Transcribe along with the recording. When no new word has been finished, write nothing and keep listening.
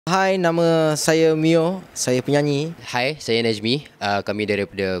Hai, nama saya Mio, saya penyanyi. Hai, saya Najmi. Kami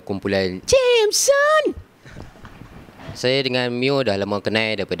daripada kumpulan Jemson. Saya dengan Mio dah lama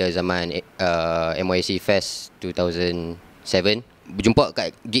kenal daripada zaman MYRising Fest 2007. Berjumpa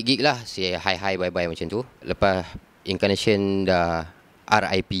kat gig-gig lah. Saya hi bye-bye macam tu. Lepas Incarnation dah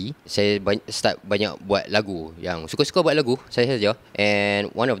RIP, saya start banyak buat lagu. Yang suka-suka buat lagu, saya saja.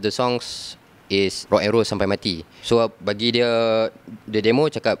 And one of the songs is rock and roll sampai mati. So bagi dia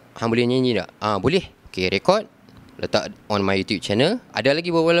demo, cakap hang boleh nyanyi tak? Boleh. Okay, record, letak on my YouTube channel. Ada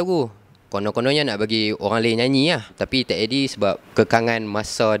lagi beberapa lagu, konon-kononnya nak bagi orang lain nyanyi lah, tapi tak jadi sebab kekangan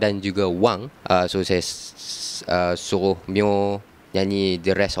masa dan juga wang. So saya suruh Mio nyanyi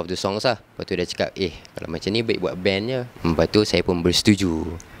the rest of the songs lah. Lepas tu dia cakap, kalau macam ni baik buat band je. Lepas tu saya pun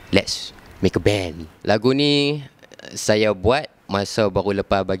bersetuju, let's make a band. Lagu ni saya buat masa baru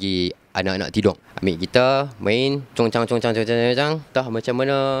lepas bagi anak-anak tidur. Ambil gitar, main congcang. Entah macam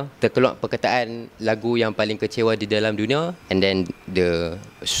mana terkeluar perkataan lagu yang paling kecewa di dalam dunia. And then the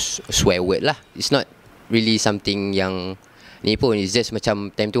swear word lah. It's not really something yang ni pun. It's just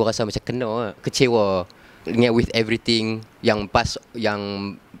macam time tu rasa macam kena lah. Kecewa. Ingat with everything yang pas,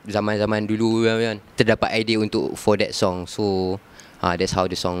 yang zaman-zaman dulu kan. Terdapat idea untuk for that song. So that's how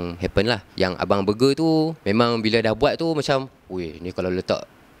the song happen lah. Yang Abang Burger tu memang bila dah buat tu macam, ni kalau letak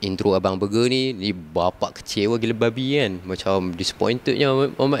intro Abang Burger ni bapak kecewa gila babi kan. Macam disappointednya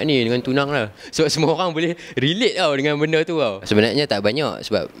Muhammad ni dengan tunang lah. Sebab semua orang boleh relate tau dengan benda tu tau. Sebenarnya tak banyak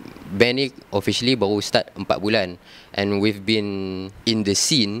sebab band ni officially baru start 4 bulan. And we've been in the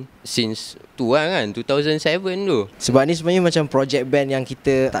scene since tu kan 2007 tu. Sebab ni sebenarnya macam project band yang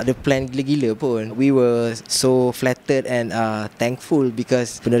kita tak ada plan gila-gila pun. We were so flattered and thankful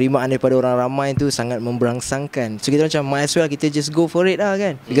because penerimaan daripada orang ramai tu sangat memberangsangkan. So kita macam might as well kita just go for it lah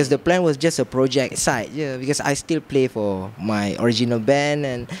kan. Because the plan was just a project side je. Because I still play for my original band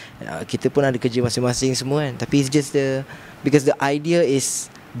and kita pun ada kerja masing-masing semua kan. Tapi it's just because the idea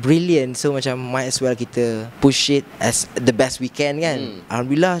is brilliant, so macam might as well kita push it as the best we can kan.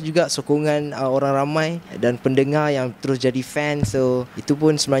 Alhamdulillah juga sokongan orang ramai dan pendengar yang terus jadi fan. So itu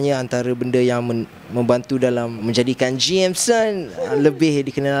pun sebenarnya antara benda yang membantu dalam menjadikan Jemson lebih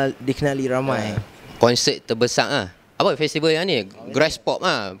dikenali ramai. Konsert terbesar lah apa festival yang ni? Grass Pop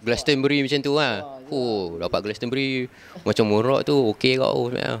lah, Glastonbury macam tu lah. Dapat Glastonbury macam murah tu, okey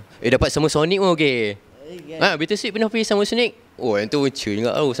kau sebenarnya. Dapat sama Sonic pun okey. Betul sih pernah pergi sama Sonic. Yang tu lucu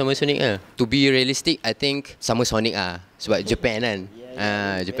juga sama Sonic lah. To be realistic, I think sama Sonic lah. Sebab Japan kan.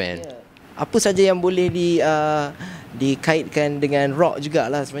 Japan. Apa saja yang boleh dikaitkan dengan rock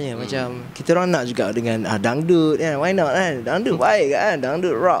jugalah sebenarnya. Macam kita orang nak juga dengan dangdut kan. Why not kan? Dangdut baik kan.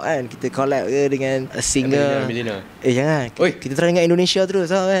 Dangdut rock kan. Kita collab ke dengan a singer. Jangan. Kita try dengan Indonesia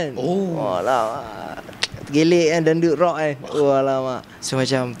terus kan. Alah. Tergelik kan dangdut rock kan. Alamak. So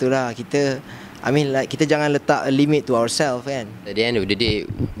macam tu lah kita, kita jangan letak a limit to ourselves kan. At the end of the day,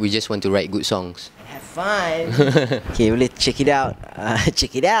 we just want to write good songs. Have fun. Okay, boleh check it out.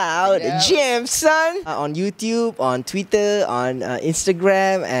 Check it out. Jemson on YouTube, on Twitter, on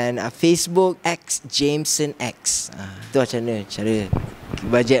Instagram and Facebook. X Jemson X. Itu macam mana cara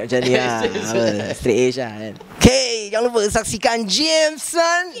budget macam ni lah. Straight edge lah kan. Okay, jangan lupa saksikan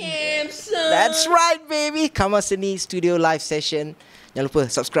Jemson. That's right baby. Kamar Seni Studio Live Session. Jangan lupa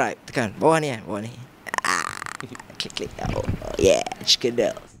subscribe. Tekan bawah ni. Klik. Yeah, check it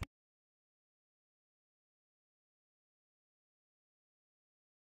out.